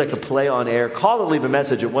rhyme. If you'd like to play on air, call or leave a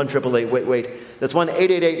message at 1-888-WAIT-WAIT. That's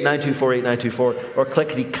 1-888-924-8924, or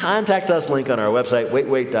click the Contact Us link on our website,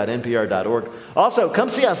 waitwait.npr.org. Also, come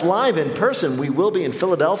see us live in person. We will be in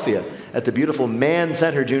Philadelphia at the beautiful Mann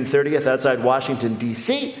Center June 30th, outside Washington,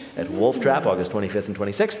 D.C., at Wolf Trap, August 25th and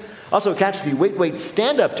 26th. Also, catch the Wait Wait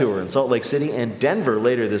stand-up tour in Salt Lake City and Denver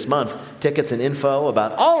later this month. Tickets and info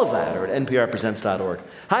about all of that are at nprpresents.org.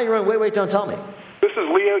 Hi, you're on Wait Wait, Don't Tell Me. This is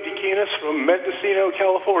Leo DeKinis from Mendocino,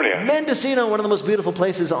 California. Mendocino, one of the most beautiful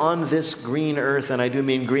places on this green earth, and I do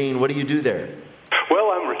mean green. What do you do there?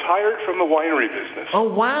 Well, I'm retired from the winery business. Oh,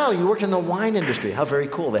 wow. You work in the wine industry. How very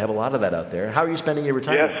cool. They have a lot of that out there. How are you spending your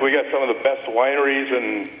retirement? Yes, we got some of the best wineries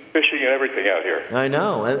and fishing and everything out here. I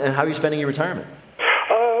know. And how are you spending your retirement?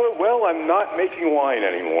 Well, I'm not making wine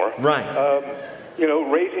anymore. Right.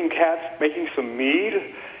 Raising cats, making some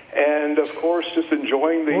mead, and of course, just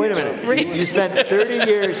enjoying the. Wait a minute. You spent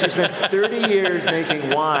 30 years. You spent 30 years making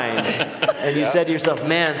wine, and you said to yourself,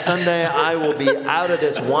 "Man, someday I will be out of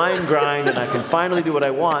this wine grind, and I can finally do what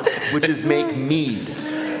I want, which is make mead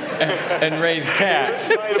and raise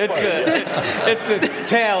cats." It's a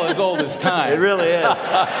tale as old as time. It really is.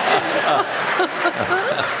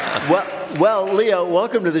 Well, Leo,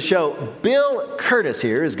 welcome to the show. Bill Curtis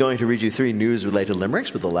here is going to read you 3 news-related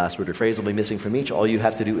limericks with the last word or phrase will be missing from each. All you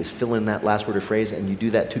have to do is fill in that last word or phrase, and you do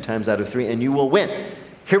that 2 times out of 3, and you will win.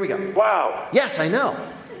 Here we go. Wow. Yes, I know.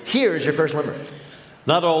 Here's your first limerick.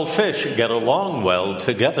 Not all fish get along well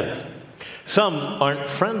together. Some aren't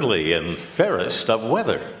friendly in fairest of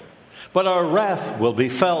weather. But our wrath will be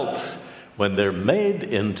felt when they're made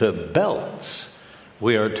into belts.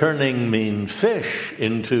 We are turning mean fish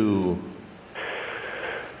into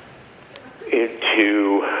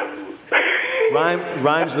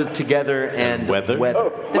rhymes with together and weather.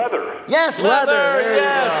 Oh, leather. Yes, leather.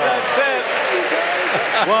 Yes,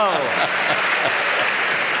 Whoa.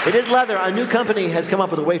 It is leather. A new company has come up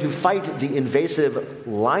with a way to fight the invasive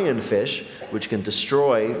lionfish, which can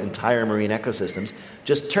destroy entire marine ecosystems.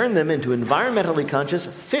 Just turn them into environmentally conscious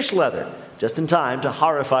fish leather, just in time to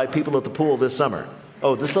horrify people at the pool this summer.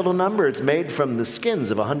 Oh, this little number, it's made from the skins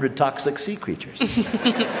of 100 toxic sea creatures.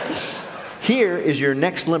 Here is your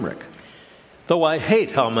next limerick. Though I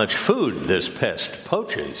hate how much food this pest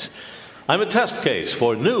poaches, I'm a test case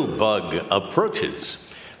for new bug approaches.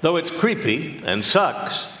 Though it's creepy and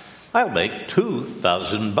sucks, I'll make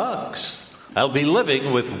 $2,000. I'll be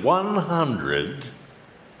living with 100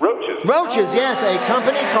 roaches. Roaches, yes, a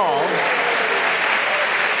company called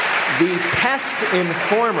the Pest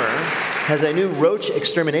Informer has a new roach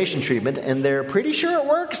extermination treatment, and they're pretty sure it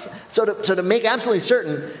works. So to make absolutely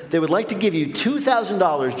certain, they would like to give you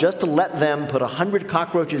 $2,000 just to let them put 100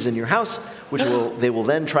 cockroaches in your house, which they will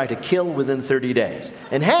then try to kill within 30 days.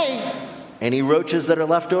 And hey, any roaches that are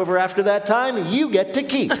left over after that time, you get to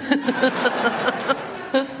keep.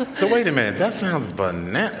 So wait a minute, that sounds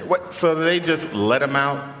bananas. What? So they just let them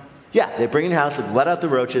out? Yeah, they bring in the house, they let out the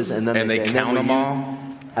roaches, and then they count them all?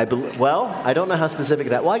 I don't know how specific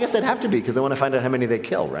that. Well, I guess they'd have to be because they want to find out how many they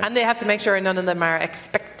kill, right? And they have to make sure none of them are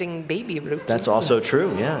expecting baby roaches. That's also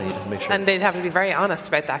true. Yeah, you have to make sure. And they'd have to be very honest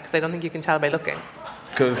about that because I don't think you can tell by looking.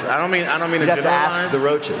 Because I don't mean to have to generalize. ask the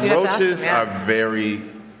roaches. Roaches are very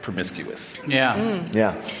promiscuous. Yeah.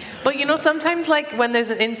 Yeah. But sometimes like when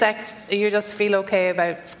there's an insect, you just feel okay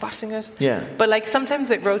about squashing it. Yeah. But like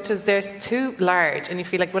sometimes with roaches, they're too large, and you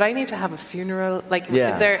feel like, would I need to have a funeral? Like,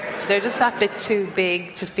 they're just that bit too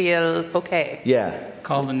big to feel okay. Yeah.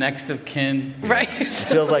 Call the next of kin. Right. It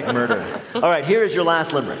feels like murder. All right, here is your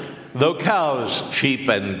last limerick. Though cows, sheep,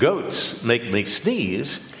 and goats make me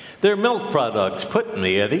sneeze, their milk products put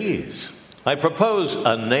me at ease. I propose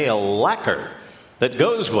a nail lacquer that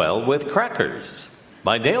goes well with crackers.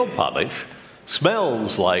 My nail polish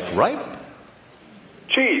smells like ripe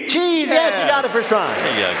cheese. Cheese, yes, you got it first try.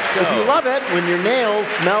 There you go. If you love it when your nails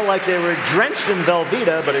smell like they were drenched in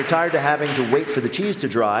Velveeta but are tired of having to wait for the cheese to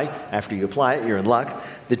dry after you apply it, you're in luck.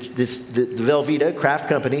 The Velveeta craft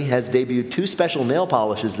company has debuted 2 special nail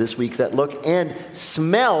polishes this week that look and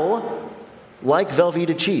smell like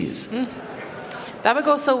Velveeta cheese. That would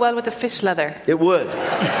go so well with the fish leather. It would.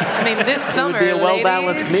 I mean, this summer, it would be a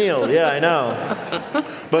well-balanced meal. Yeah, I know.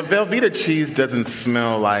 But Velveeta cheese doesn't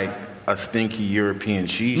smell like a stinky European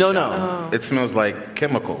cheese. No. It smells like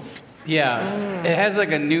chemicals. Yeah. It has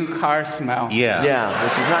like a new car smell. Yeah,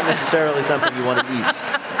 which is not necessarily something you want to eat.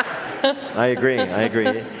 I agree.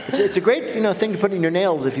 It's a great thing to put in your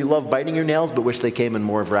nails if you love biting your nails but wish they came in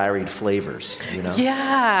more varied flavors.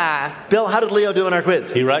 Yeah. Bill, how did Leo do in our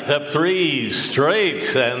quiz? He racked up 3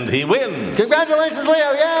 straight, and he wins. Congratulations, Leo! Yay!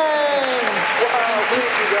 Wow,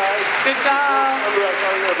 thank you guys. Good job.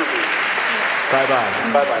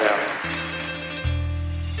 Bye-bye. Bye-bye now.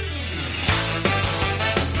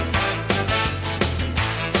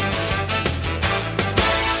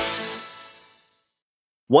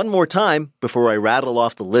 One more time, before I rattle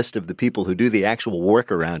off the list of the people who do the actual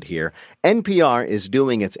work around here, NPR is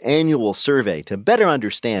doing its annual survey to better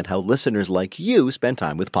understand how listeners like you spend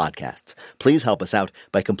time with podcasts. Please help us out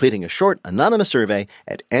by completing a short, anonymous survey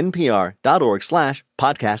at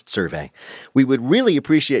npr.org/podcast survey. We would really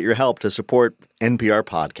appreciate your help to support NPR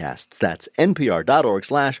podcasts. That's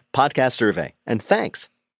npr.org/podcast survey. And thanks.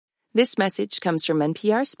 This message comes from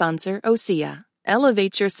NPR sponsor Osea.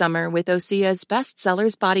 Elevate your summer with Osea's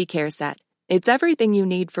Bestsellers Body Care Set. It's everything you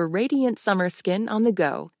need for radiant summer skin on the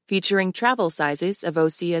go, featuring travel sizes of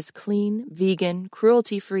Osea's clean, vegan,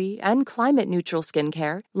 cruelty-free, and climate-neutral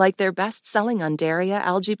skincare, like their best-selling Undaria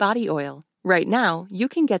Algae Body Oil. Right now, you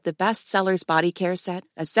can get the Bestsellers Body Care Set,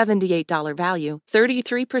 a $78 value,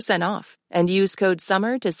 33% off, and use code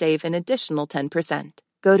SUMMER to save an additional 10%.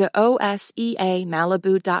 Go to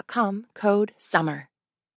OSEAMalibu.com, code SUMMER.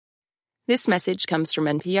 This message comes from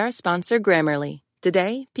NPR sponsor Grammarly.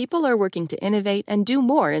 Today, people are working to innovate and do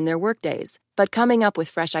more in their workdays, but coming up with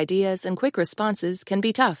fresh ideas and quick responses can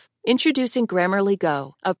be tough. Introducing Grammarly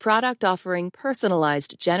Go, a product offering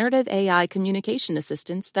personalized generative AI communication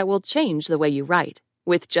assistants that will change the way you write.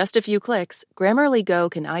 With just a few clicks, Grammarly Go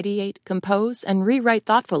can ideate, compose, and rewrite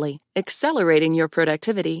thoughtfully, accelerating your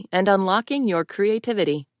productivity and unlocking your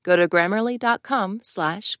creativity. Go to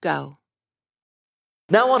Grammarly.com/go.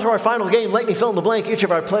 Now on to our final game, Lightning Fill in the Blank. Each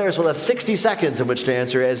of our players will have 60 seconds in which to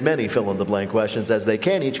answer as many fill-in-the-blank questions as they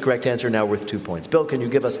can. Each correct answer now worth 2 points. Bill, can you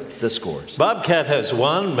give us the scores? Bobcat has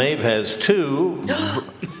 1, Maeve has 2.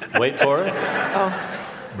 Wait for it. Oh.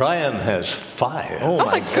 Brian has 5. Oh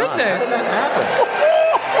my goodness. How did that happen?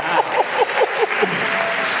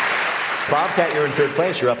 Bobcat, you're in third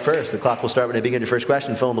place. You're up first. The clock will start when I begin your first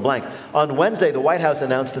question. Fill in the blank. On Wednesday, the White House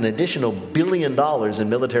announced an additional $1 billion in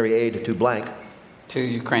military aid to blank. To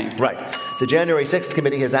Ukraine. Right. The January 6th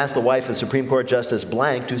committee has asked the wife of Supreme Court Justice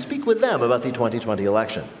Blank to speak with them about the 2020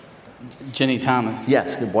 election. Ginny Thomas.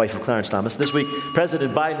 Yes, the wife of Clarence Thomas. This week,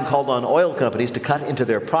 President Biden called on oil companies to cut into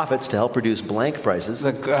their profits to help reduce blank prices.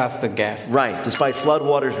 The cost of gas. Right. Despite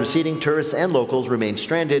floodwaters receding, tourists and locals remain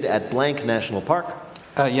stranded at blank National Park.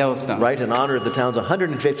 Yellowstone. Right. In honor of the town's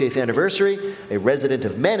 150th anniversary, a resident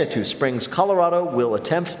of Manitou Springs, Colorado, will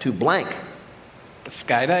attempt to blank.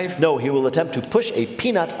 Skydive? No, he will attempt to push a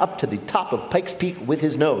peanut up to the top of Pikes Peak with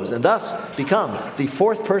his nose and thus become the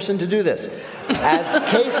fourth person to do this. As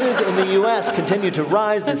cases in the U.S. continue to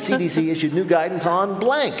rise, the CDC issued new guidance on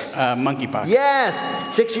blank. Monkeypox.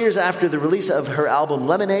 Yes! 6 years after the release of her album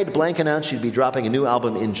Lemonade, Blank announced she'd be dropping a new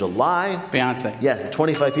album in July. Beyonce. Yes,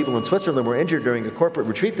 25 people in Switzerland were injured during a corporate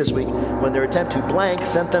retreat this week when their attempt to blank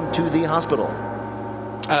sent them to the hospital.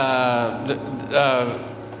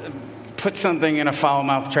 Put something in a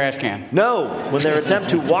foul-mouthed trash can. No, when their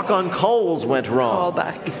attempt to walk on coals went wrong. Call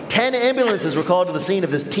back. 10 ambulances were called to the scene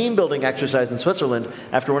of this team-building exercise in Switzerland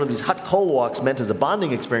after one of these hot coal walks meant as a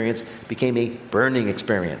bonding experience became a burning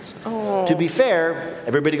experience. Oh. To be fair,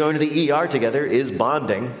 everybody going to the ER together is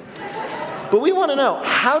bonding. But we want to know,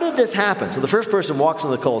 how did this happen? So the first person walks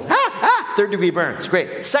on the coals, third degree burns.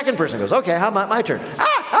 Great. Second person goes, okay, how about my turn?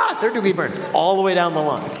 Third degree burns. All the way down the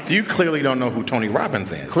line. You clearly don't know who Tony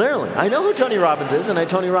Robbins is. Clearly. I know who Tony Robbins is, and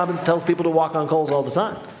Tony Robbins tells people to walk on coals all the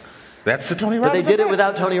time. That's the Tony But Robbins. they did it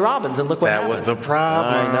without Tony Robbins, and look what happened. That was the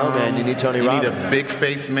problem. I know, man. You need Tony Robbins. You need a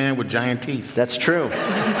big-faced man with giant teeth. That's true.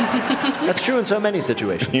 That's true in so many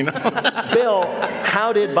situations. You know? Bill,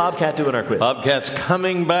 how did Bobcat do in our quiz? Bobcat's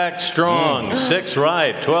coming back strong. 6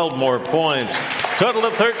 right, 12 more points. Total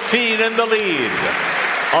of 13 in the lead.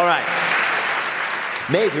 All right.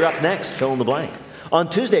 Maeve, you're up next. Fill in the blank. On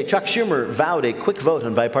Tuesday, Chuck Schumer vowed a quick vote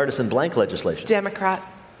on bipartisan blank legislation. Democrat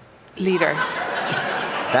leader.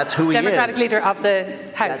 That's who he Democratic is. leader of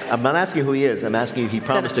the House. I'm not asking who he is. I'm asking if he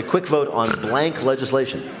promised a quick vote on blank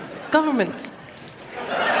legislation. Government.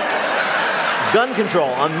 Gun control.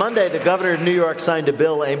 On Monday, the governor of New York signed a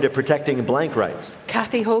bill aimed at protecting blank rights.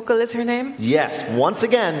 Kathy Hochul is her name? Yes. Once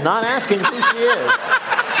again, not asking who she is.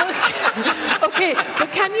 Okay,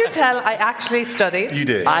 but can you tell I actually studied? You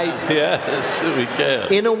did. Yes, we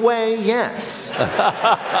can. In a way, yes.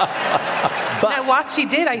 Now, what she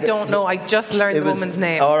did, I don't know. I just learned the woman's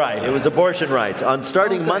name. All right. It was abortion rights. On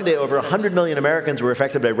starting Monday, over 100 million Americans were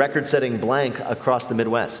affected by record-setting blank across the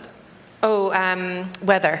Midwest. Oh,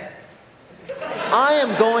 weather. I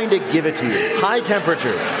am going to give it to you. High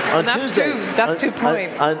temperatures. On that's Tuesday. That's 2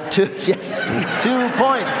 points. Yes, 2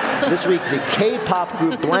 points. This week, the K-pop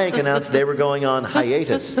group Blank announced they were going on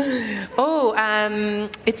hiatus. Oh,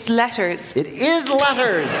 it's letters. It is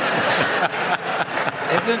letters.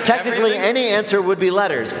 Technically, any answer would be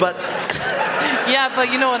letters, but... Yeah,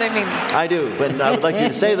 but you know what I mean. I do, but I would like you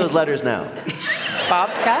to say those letters now.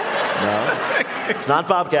 Bobcat? No. It's not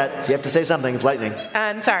Bobcat. You have to say something. It's lightning.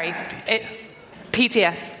 Sorry.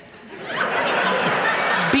 PTS.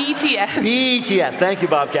 BTS. BTS. Thank you,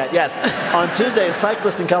 Bobcat. Yes. On Tuesday, a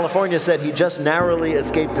cyclist in California said he just narrowly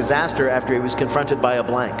escaped disaster after he was confronted by a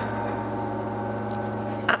blank.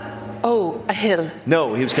 A hill.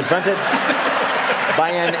 No, he was confronted by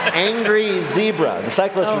an angry zebra. The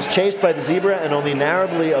cyclist was chased by the zebra and only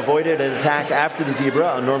narrowly avoided an attack after the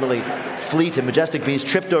zebra, a normally fleet and majestic beast,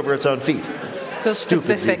 tripped over its own feet. So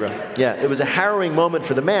Stupid specific. zebra. Yeah, it was a harrowing moment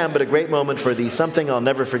for the man, but a great moment for the something I'll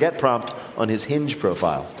never forget prompt on his Hinge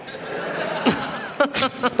profile.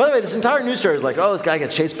 By the way, this entire news story is like, this guy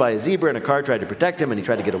got chased by a zebra and a car tried to protect him and he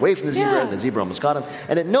tried to get away from the zebra and the zebra almost got him.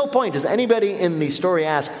 And at no point does anybody in the story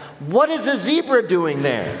ask, what is a zebra doing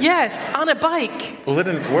there? Yes, on a bike.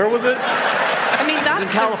 Where was it? I mean, that's in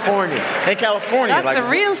California. In California. That's the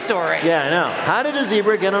real story. Yeah, I know. How did a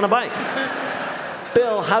zebra get on a bike?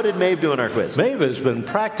 Bill, how did Maeve do in our quiz? Maeve has been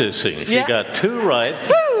practicing. She got 2 right,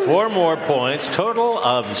 4 more points, total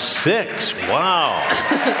of 6. Wow.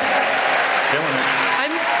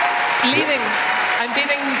 I'm leading. I'm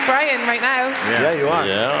beating Brian right now. Yeah, you are.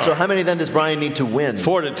 Yeah. So how many then does Brian need to win?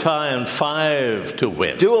 4 to tie and 5 to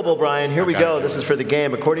win. Doable, Brian. Here we go. This is for the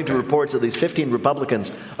game. According to reports, at least 15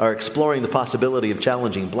 Republicans are exploring the possibility of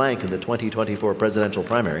challenging blank in the 2024 presidential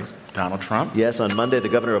primaries. Donald Trump? Yes, on Monday, the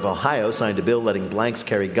governor of Ohio signed a bill letting blanks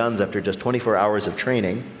carry guns after just 24 hours of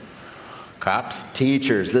training. Cops?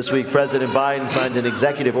 Teachers. This week, President Biden signed an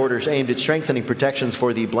executive order aimed at strengthening protections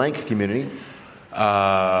for the blank community.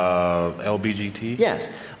 LBGT? Yes.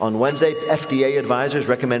 On Wednesday, FDA advisors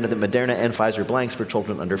recommended that Moderna and Pfizer blanks for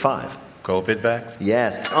children under 5. COVID vax?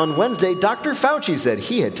 Yes. On Wednesday, Dr. Fauci said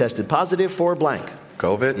he had tested positive for blank.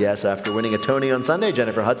 COVID? Yes. After winning a Tony on Sunday,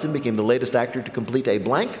 Jennifer Hudson became the latest actor to complete a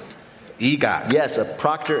blank EGOT. Yes, a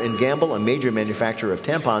Procter & Gamble, a major manufacturer of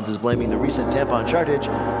tampons, is blaming the recent tampon shortage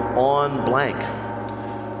on blank.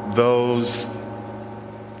 Those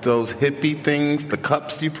hippie things, the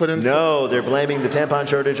cups you put in? No, they're blaming the tampon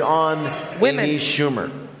shortage on women. Amy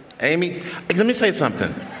Schumer. Amy, let me say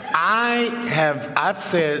something. I've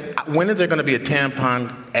said, when is there going to be a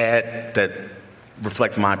tampon ad that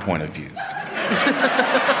reflects my point of views?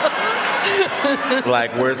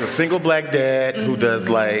 Like, where's a single black dad who does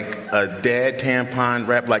like a dad tampon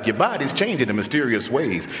rap, like your body's changing in mysterious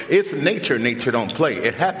ways. It's nature don't play.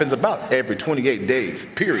 It happens about every 28 days,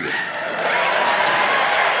 period.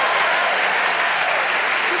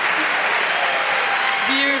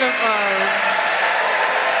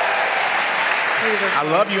 I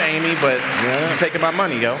love you, Amy, but you're taking my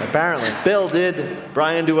money, yo. Apparently. Bill, did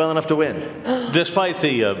Brian do well enough to win? Despite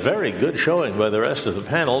the very good showing by the rest of the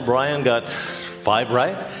panel, Brian got 5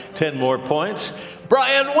 right, 10 more points.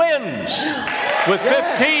 Brian wins with 15.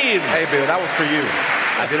 Hey, Bill, that was for you.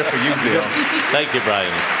 I did it for you, Bill. Thank you,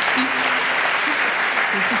 Brian.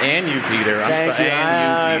 And you, Peter. Thank you.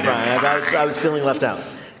 And you, Peter. Brian. I was feeling left out.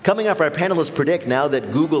 Coming up, our panelists predict now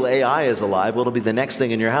that Google AI is alive, what'll be the next thing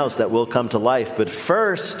in your house that will come to life. But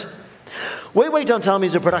first, Wait, Don't Tell Me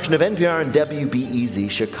is a production of NPR and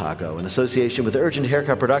WBEZ Chicago. In association with Urgent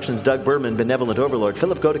Haircut Productions, Doug Berman, Benevolent Overlord,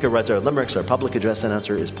 Philip Goedeke writes our limericks. Our public address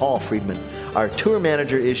announcer is Paul Friedman. Our tour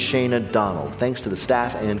manager is Shayna Donald. Thanks to the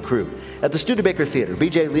staff and crew. At the Studebaker Theater,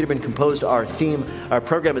 B.J. Liederman composed our theme. Our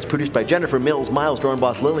program is produced by Jennifer Mills, Miles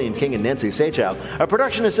Dornbos, Lillian King, and Nancy Sachow. Our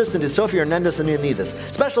production assistant is Sophie Hernandez and Anidas.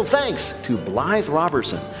 Special thanks to Blythe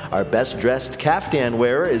Robertson. Our best-dressed caftan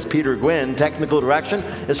wearer is Peter Gwynn. Technical direction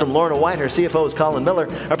is from Lorna White. Her CFO is Colin Miller.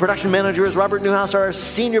 Our production manager is Robert Newhouse. Our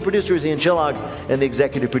senior producer is Ian Chillog. And the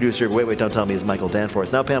executive producer of Wait, Don't Tell Me is Michael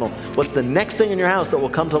Danforth. Now, panel, what's the next thing in your house that will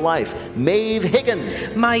come to life? Maeve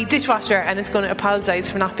Higgins. My dishwasher, and it's going to apologize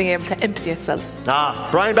for not being able to empty itself.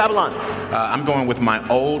 Brian Babylon. I'm going with my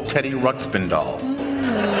old Teddy Ruxpin doll.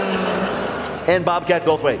 And Bobcat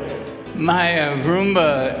Goldthwait. My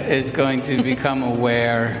Roomba is going to become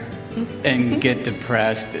aware and get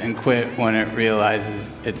depressed and quit when it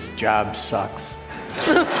realizes its job sucks.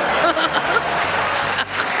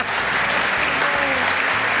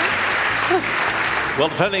 Well,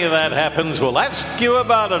 if any of that happens, we'll ask you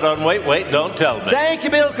about it on Wait, Don't Tell Me. Thank you,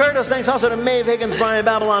 Bill Curtis. Thanks also to Maeve Higgins, Brian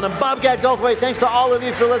Babylon, and Bobcat Goldthwait. Thanks to all of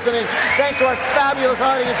you for listening. Thanks to our fabulous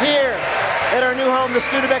audience here at our new home, the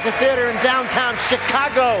Studebaker Theater in downtown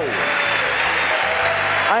Chicago.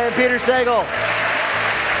 I am Peter Sagal.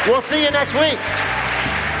 We'll see you next week.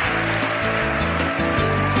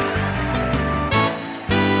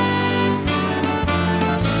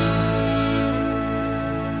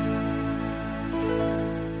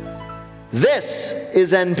 This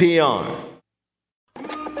is NPR.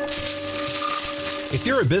 If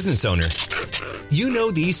you're a business owner, you know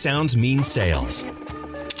these sounds mean sales.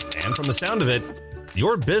 And from the sound of it,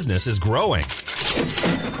 your business is growing.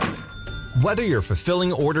 Whether you're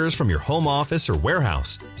fulfilling orders from your home office or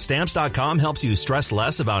warehouse, Stamps.com helps you stress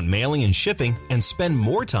less about mailing and shipping and spend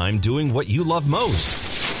more time doing what you love most.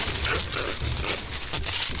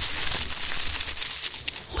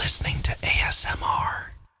 Listening to ASMR.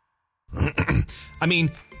 I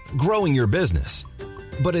mean, growing your business.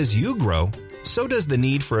 But as you grow, so does the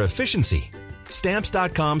need for efficiency.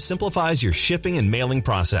 Stamps.com simplifies your shipping and mailing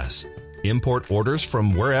process. Import orders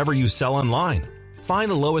from wherever you sell online.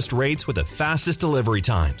 Find the lowest rates with the fastest delivery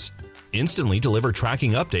times. Instantly deliver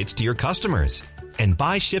tracking updates to your customers. And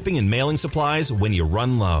buy shipping and mailing supplies when you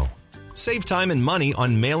run low. Save time and money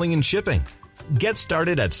on mailing and shipping. Get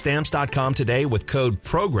started at Stamps.com today with code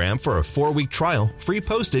PROGRAM for a 4-week trial, free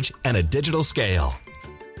postage, and a digital scale.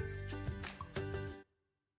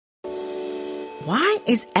 Why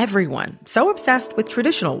is everyone so obsessed with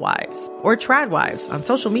traditional wives or trad wives on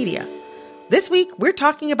social media? This week, we're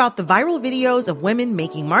talking about the viral videos of women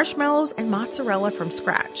making marshmallows and mozzarella from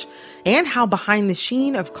scratch, and how behind the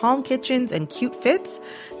sheen of calm kitchens and cute fits,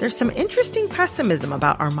 there's some interesting pessimism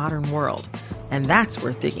about our modern world. And that's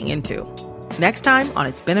worth digging into. Next time on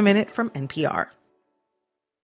It's Been a Minute from NPR.